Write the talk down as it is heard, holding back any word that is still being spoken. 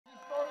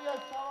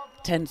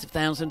Tens of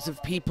thousands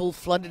of people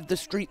flooded the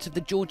streets of the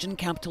Georgian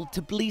capital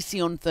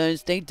Tbilisi on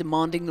Thursday,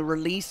 demanding the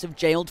release of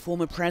jailed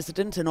former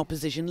president and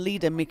opposition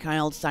leader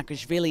Mikheil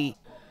Saakashvili.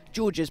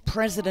 Georgia's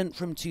president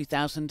from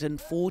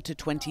 2004 to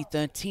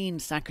 2013,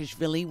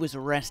 Saakashvili was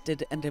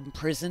arrested and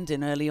imprisoned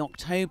in early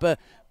October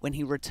when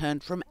he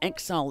returned from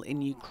exile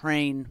in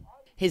Ukraine.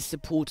 His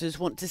supporters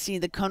want to see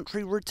the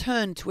country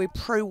return to a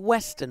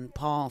pro-Western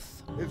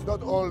path. It's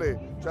not only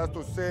just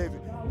to save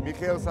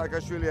Mikheil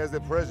Saakashvili as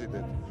the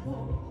president.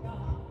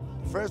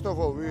 First of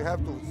all, we have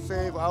to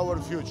save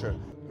our future.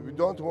 We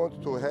don't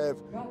want to have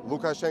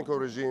Lukashenko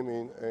regime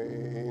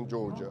in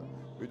Georgia.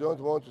 We don't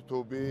want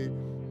to be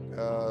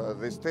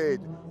the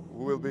state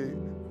who will be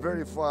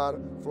very far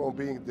from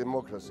being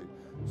democracy.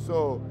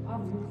 So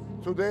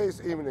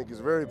today's evening is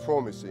very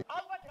promising.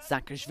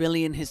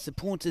 Saakashvili and his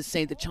supporters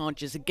say the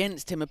charges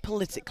against him are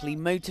politically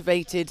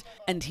motivated,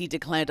 and he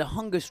declared a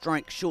hunger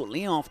strike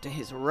shortly after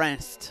his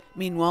arrest.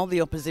 Meanwhile,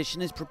 the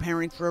opposition is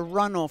preparing for a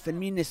runoff in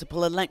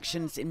municipal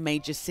elections in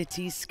major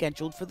cities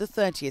scheduled for the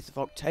 30th of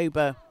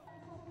October.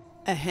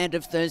 Ahead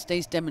of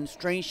Thursday's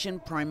demonstration,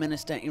 Prime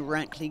Minister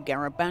Irakli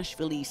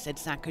Garibashvili said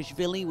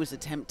Saakashvili was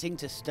attempting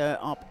to stir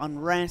up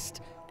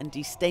unrest and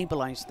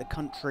destabilize the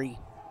country.